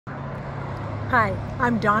Hi,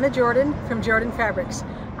 I'm Donna Jordan from Jordan Fabrics.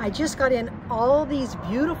 I just got in all these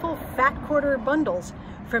beautiful fat quarter bundles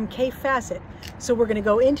from Fassett. So we're going to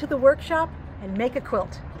go into the workshop and make a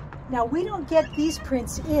quilt. Now we don't get these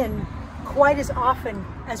prints in quite as often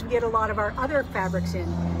as we get a lot of our other fabrics in.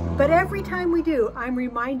 But every time we do, I'm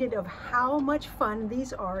reminded of how much fun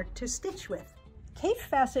these are to stitch with.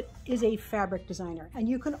 Fassett is a fabric designer, and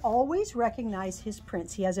you can always recognize his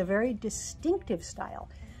prints. He has a very distinctive style.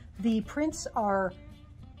 The prints are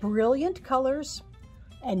brilliant colors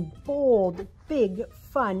and bold, big,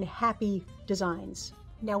 fun, happy designs.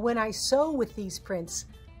 Now when I sew with these prints,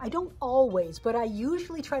 I don't always, but I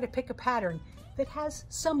usually try to pick a pattern that has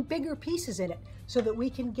some bigger pieces in it so that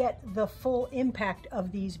we can get the full impact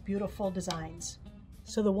of these beautiful designs.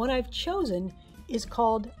 So the one I've chosen is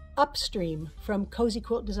called Upstream from Cozy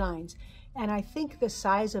Quilt Designs, and I think the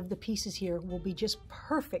size of the pieces here will be just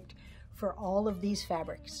perfect for all of these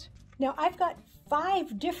fabrics. Now I've got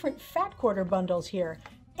 5 different fat quarter bundles here.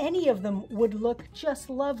 Any of them would look just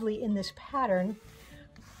lovely in this pattern,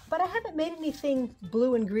 but I haven't made anything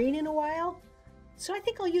blue and green in a while, so I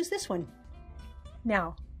think I'll use this one.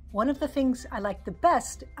 Now, one of the things I like the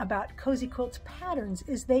best about Cozy Quilt's patterns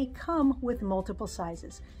is they come with multiple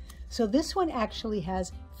sizes. So this one actually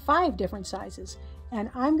has 5 different sizes,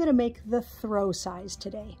 and I'm going to make the throw size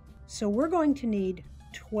today. So we're going to need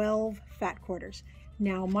 12 fat quarters.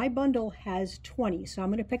 Now my bundle has 20, so I'm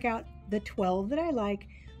going to pick out the 12 that I like,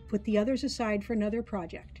 put the others aside for another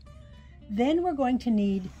project. Then we're going to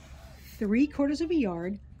need 3/4 of a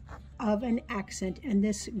yard of an accent, and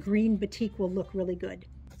this green batik will look really good.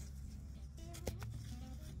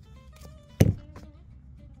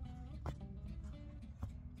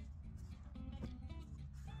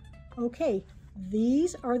 Okay,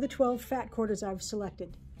 these are the 12 fat quarters I've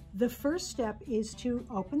selected. The first step is to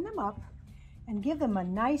open them up and give them a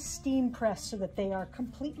nice steam press so that they are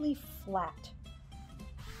completely flat.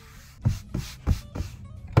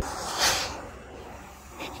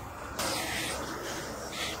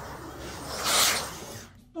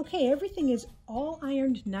 Okay, everything is all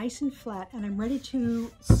ironed nice and flat, and I'm ready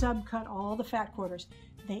to subcut all the fat quarters.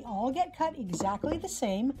 They all get cut exactly the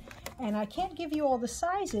same, and I can't give you all the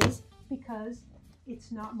sizes because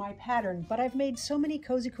it's not my pattern, but I've made so many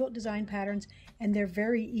Cozy Quilt design patterns and they're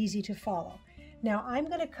very easy to follow. Now I'm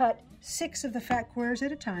going to cut 6 of the fat quarters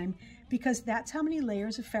at a time because that's how many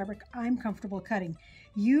layers of fabric I'm comfortable cutting.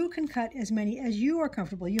 You can cut as many as you are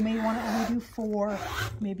comfortable. You may want to only do 4,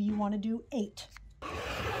 maybe you want to do 8.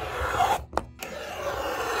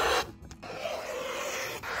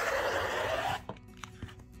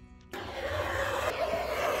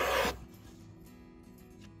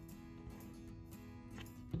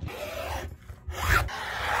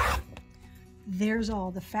 There's all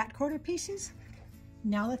the fat quarter pieces.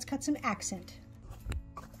 Now let's cut some accent.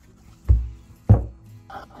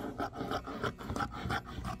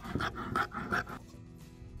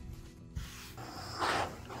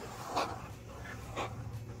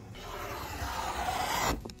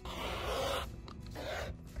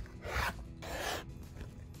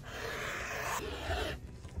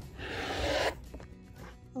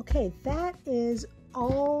 Okay, that is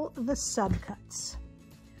all the subcuts.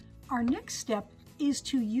 Our next step is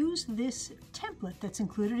to use this template that's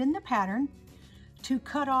included in the pattern to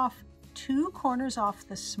cut off 2 corners off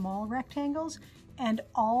the small rectangles and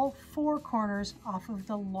all 4 corners off of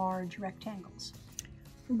the large rectangles.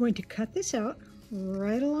 We're going to cut this out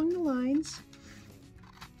right along the lines,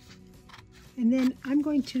 and then I'm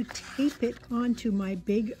going to tape it onto my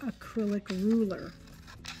big acrylic ruler.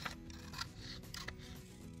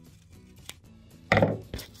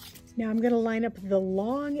 Now I'm going to line up the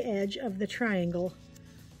long edge of the triangle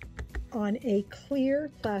on a clear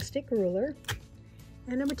plastic ruler,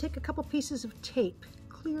 and I'm going to take a couple pieces of tape.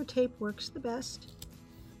 Clear tape works the best,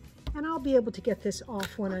 and I'll be able to get this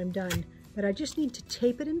off when I'm done, but I just need to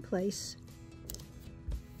tape it in place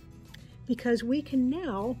because we can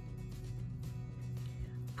now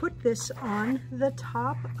put this on the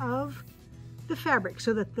top of the fabric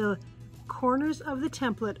so that the corners of the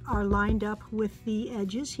template are lined up with the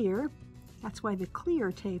edges here. That's why the clear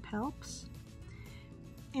tape helps.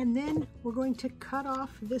 And then we're going to cut off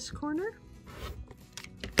this corner,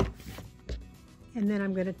 and then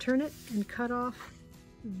I'm going to turn it and cut off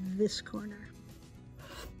this corner.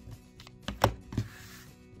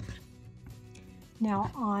 Now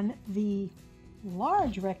on the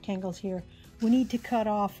large rectangles here, we need to cut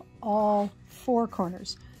off all 4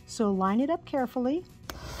 corners. So line it up carefully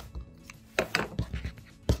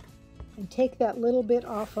and take that little bit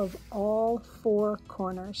off of all 4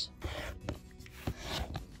 corners.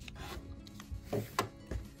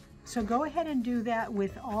 So go ahead and do that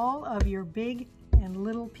with all of your big and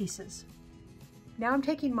little pieces. Now I'm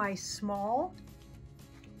taking my small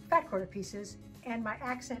fat quarter pieces and my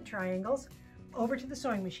accent triangles over to the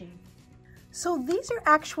sewing machine. So these are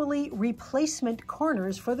actually replacement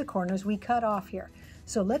corners for the corners we cut off here.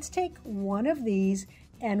 So let's take one of these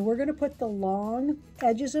and we're going to put the long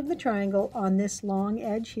edges of the triangle on this long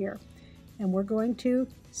edge here. And we're going to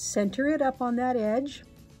center it up on that edge.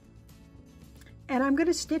 And I'm going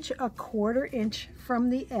to stitch a 1/4 inch from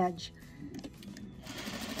the edge.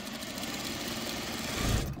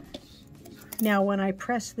 Now when I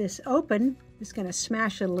press this open, it's going to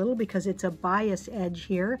smash it a little because it's a bias edge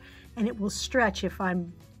here, and it will stretch if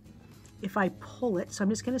I pull it. So I'm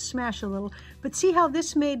just going to smash a little. But see how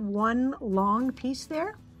this made one long piece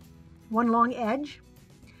there? One long edge?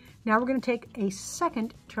 Now we're going to take a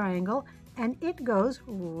second triangle and it goes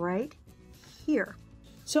right here.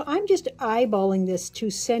 So I'm just eyeballing this to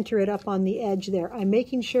center it up on the edge there. I'm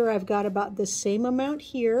making sure I've got about the same amount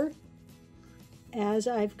here as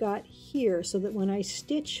I've got here, so that when I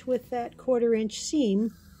stitch with that 1/4 inch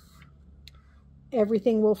seam,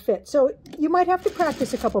 everything will fit. So you might have to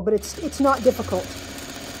practice a couple, but it's not difficult.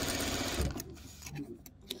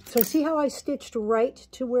 So see how I stitched right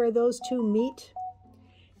to where those two meet?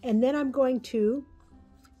 And then I'm going to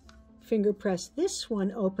finger press this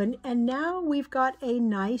one open, and now we've got a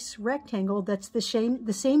nice rectangle that's the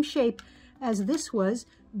same shape as this was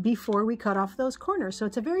before we cut off those corners. So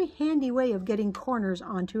it's a very handy way of getting corners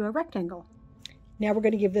onto a rectangle. Now we're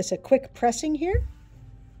going to give this a quick pressing here.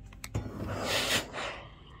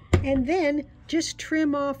 And then just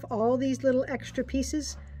trim off all these little extra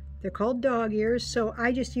pieces. They're called dog ears, so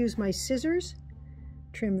I just use my scissors,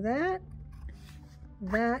 trim that,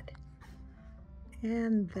 that,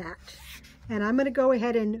 and that. And I'm going to go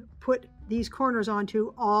ahead and put these corners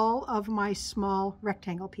onto all of my small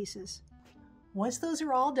rectangle pieces. Once those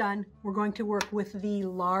are all done, we're going to work with the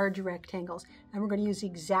large rectangles, and we're going to use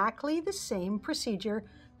exactly the same procedure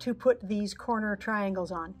to put these corner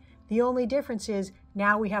triangles on. The only difference is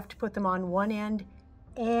now we have to put them on one end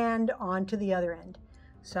and onto the other end.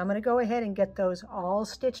 So I'm going to go ahead and get those all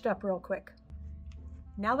stitched up real quick.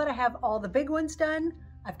 Now that I have all the big ones done,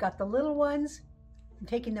 I've got the little ones. I'm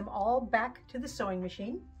taking them all back to the sewing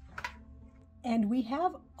machine. And we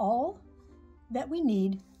have all that we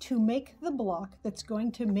need to make the block that's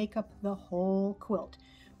going to make up the whole quilt.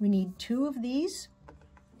 We need 2 of these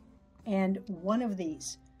and 1 of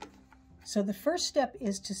these. So the first step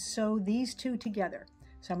is to sew these 2 together.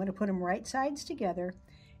 So I'm going to put them right sides together,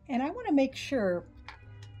 and I want to make sure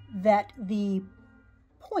that the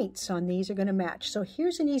points on these are going to match. So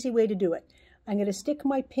here's an easy way to do it. I'm going to stick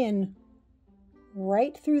my pin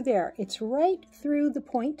right through there. It's right through the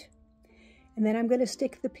point, and then I'm going to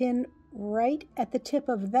stick the pin right at the tip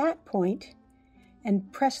of that point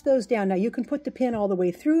and press those down. Now you can put the pin all the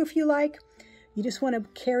way through if you like. You just want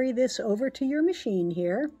to carry this over to your machine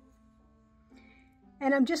here.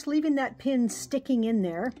 And I'm just leaving that pin sticking in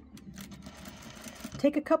there.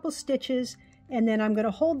 Take a couple stitches, and then I'm going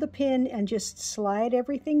to hold the pin and just slide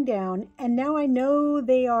everything down. And now I know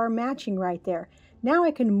they are matching right there. Now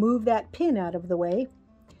I can move that pin out of the way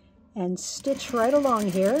and stitch right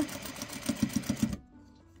along here.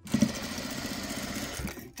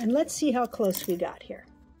 And let's see how close we got here.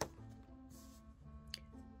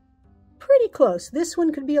 Pretty close. This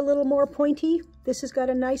one could be a little more pointy. This has got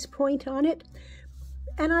a nice point on it.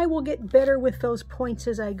 And I will get better with those points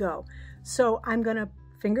as I go. So I'm going to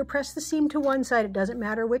finger press the seam to one side. It doesn't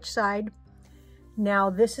matter which side. Now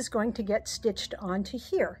this is going to get stitched onto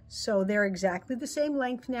here. So they're exactly the same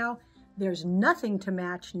length now. There's nothing to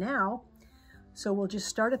match now. So we'll just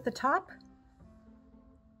start at the top.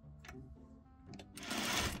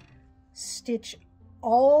 Stitch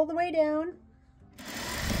all the way down.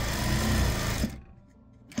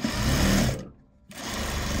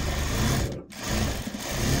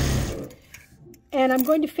 And I'm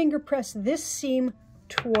going to finger press this seam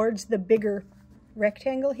towards the bigger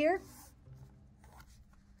rectangle here.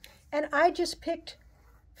 And I just picked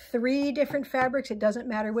 3 different fabrics. It doesn't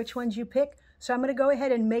matter which ones you pick. So I'm going to go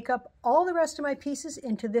ahead and make up all the rest of my pieces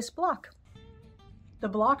into this block. The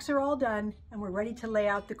blocks are all done and we're ready to lay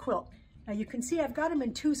out the quilt. Now you can see I've got them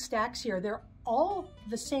in 2 stacks here. They're all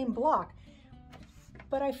the same block.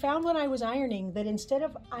 But I found when I was ironing that instead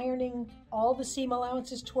of ironing all the seam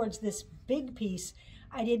allowances towards this big piece,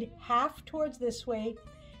 I did half towards this way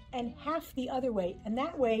and half the other way. And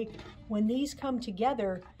that way, when these come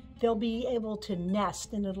together, they'll be able to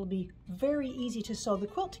nest and it'll be very easy to sew the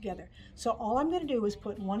quilt together. So all I'm going to do is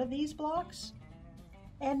put one of these blocks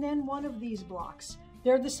and then one of these blocks.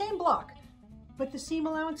 They're the same block, put the seam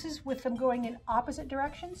allowances with them going in opposite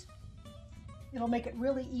directions. It'll make it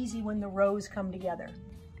really easy when the rows come together.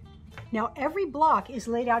 Now every block is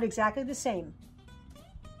laid out exactly the same.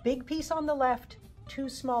 Big piece on the left, 2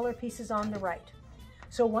 smaller pieces on the right.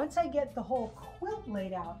 So once I get the whole quilt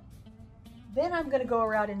laid out, then I'm going to go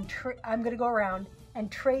around and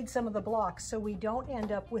trade some of the blocks so we don't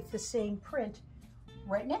end up with the same print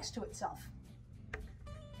right next to itself.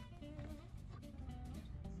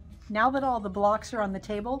 Now that all the blocks are on the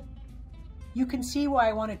table, you can see why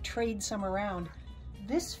I want to trade some around.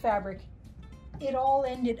 This fabric, it all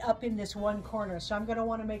ended up in this one corner, so I'm going to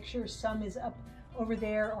want to make sure some is up over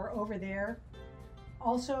there or over there.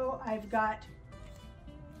 Also, I've got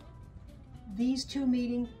these 2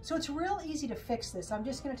 meeting, so it's real easy to fix this. I'm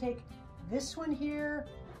just going to take this one here,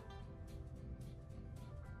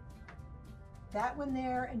 that one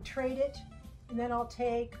there, and trade it. And then I'll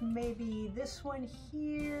take maybe this one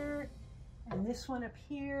here and this one up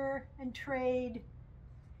here and trade.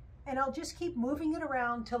 And I'll just keep moving it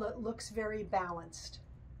around till it looks very balanced.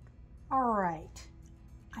 All right,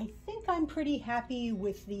 I think I'm pretty happy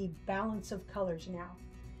with the balance of colors now.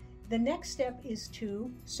 The next step is to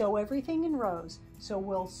sew everything in rows. So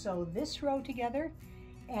we'll sew this row together,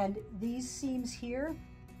 and these seams here,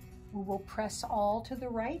 we will press all to the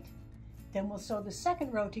right. Then we'll sew the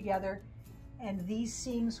second row together, and these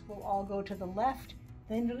seams will all go to the left.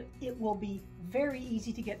 Then it will be very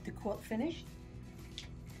easy to get the quilt finished.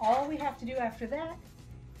 All we have to do after that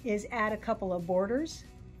is add a couple of borders.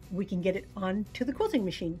 We can get it onto the quilting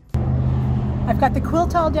machine. I've got the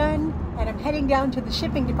quilt all done, and I'm heading down to the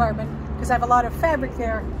shipping department because I have a lot of fabric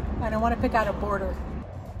there and I want to pick out a border.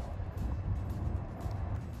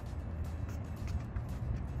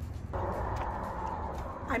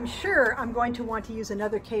 I'm sure I'm going to want to use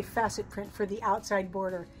another Kaffe Fassett print for the outside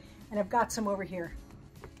border, and I've got some over here.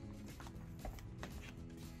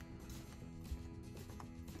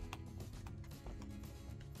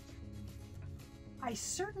 I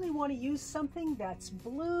certainly want to use something that's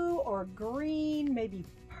blue or green, maybe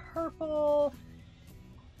purple.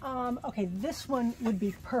 Okay, this one would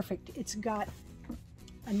be perfect. It's got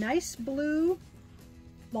a nice blue,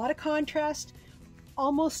 a lot of contrast,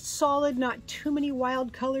 almost solid, not too many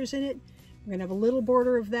wild colors in it. We're gonna have a little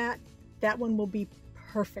border of that. That one will be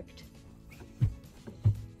perfect.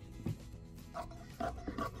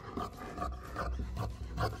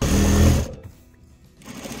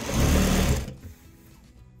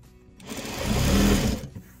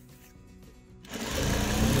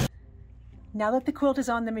 Now that the quilt is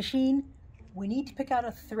on the machine, we need to pick out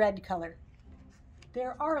a thread color.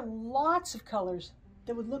 There are lots of colors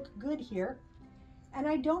that would look good here, and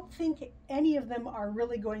I don't think any of them are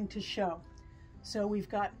really going to show. So we've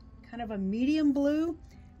got kind of a medium blue,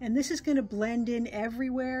 and this is going to blend in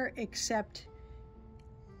everywhere except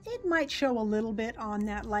it might show a little bit on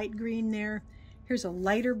that light green there. Here's a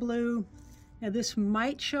lighter blue. Now this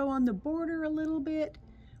might show on the border a little bit,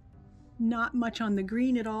 not much on the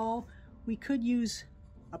green at all. We could use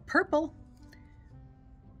a purple.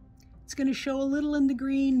 It's going to show a little in the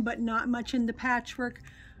green, but not much in the patchwork.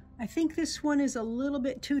 I think this one is a little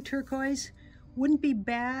bit too turquoise. Wouldn't be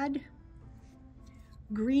bad.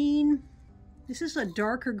 Green. This is a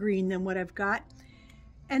darker green than what I've got.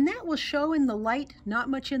 And that will show in the light, not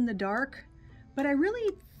much in the dark. But I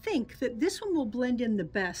really think that this one will blend in the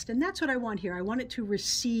best. And that's what I want here. I want it to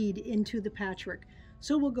recede into the patchwork.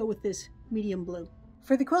 So we'll go with this medium blue.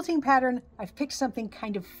 For the quilting pattern, I've picked something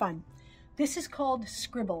kind of fun. This is called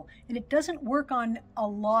Scribble, and it doesn't work on a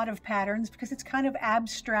lot of patterns because it's kind of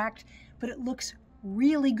abstract, but it looks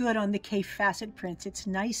really good on the Kaffe Fassett prints. It's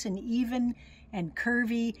nice and even and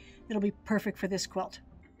curvy. It'll be perfect for this quilt.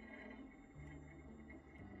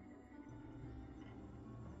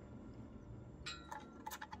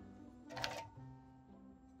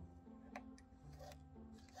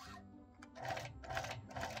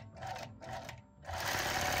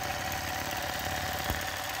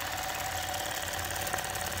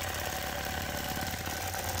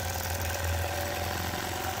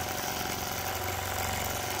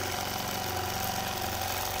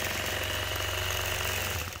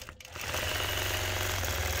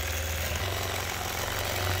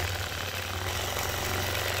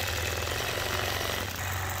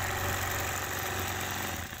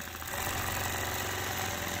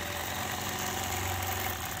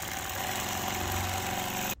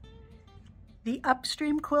 The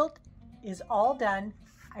Upstream quilt is all done.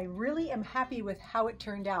 I really am happy with how it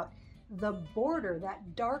turned out. The border,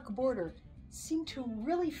 that dark border, seemed to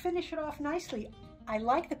really finish it off nicely. I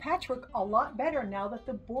like the patchwork a lot better now that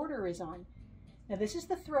the border is on. Now this is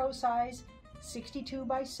the throw size, 62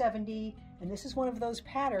 by 70, And this is one of those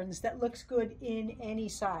patterns that looks good in any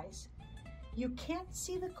size. You can't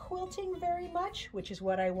see the quilting very much, which is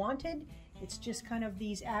what I wanted. It's just kind of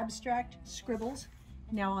these abstract scribbles.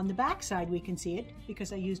 Now on the back side we can see it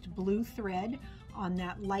because I used blue thread on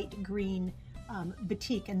that light green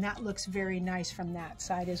batik, and that looks very nice from that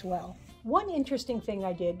side as well. One interesting thing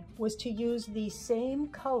I did was to use the same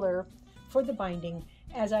color for the binding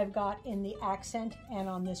as I've got in the accent and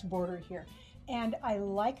on this border here. And I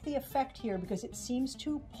like the effect here because it seems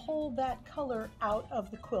to pull that color out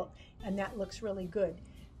of the quilt, and that looks really good.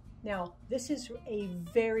 Now, this is a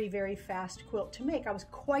very, very fast quilt to make. I was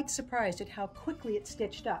quite surprised at how quickly it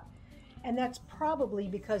stitched up. And that's probably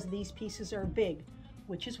because these pieces are big,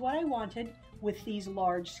 which is what I wanted with these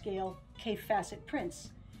large scale Kaffe Fassett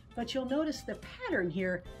prints. But you'll notice the pattern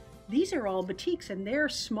here. These are all batiks, and they're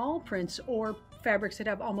small prints or fabrics that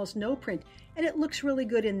have almost no print, and it looks really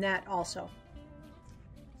good in that also.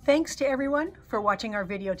 Thanks to everyone for watching our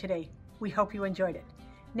video today. We hope you enjoyed it.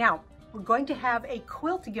 Now, we're going to have a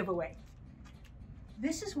quilt giveaway.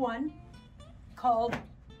 This is one called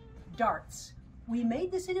Darts. We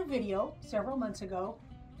made this in a video several months ago.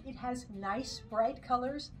 It has nice bright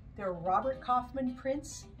colors. They're Robert Kaufman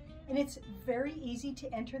prints, and it's very easy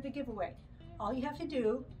to enter the giveaway. All you have to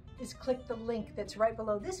do is click the link that's right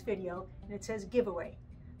below this video, and it says giveaway.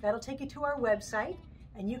 That'll take you to our website,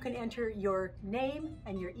 and you can enter your name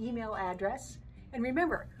and your email address. And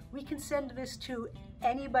remember, we can send this to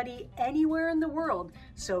anybody anywhere in the world,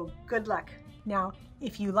 so good luck. Now,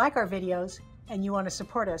 if you like our videos and you want to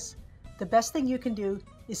support us, the best thing you can do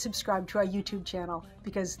is subscribe to our YouTube channel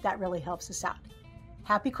because that really helps us out.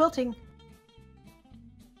 Happy quilting!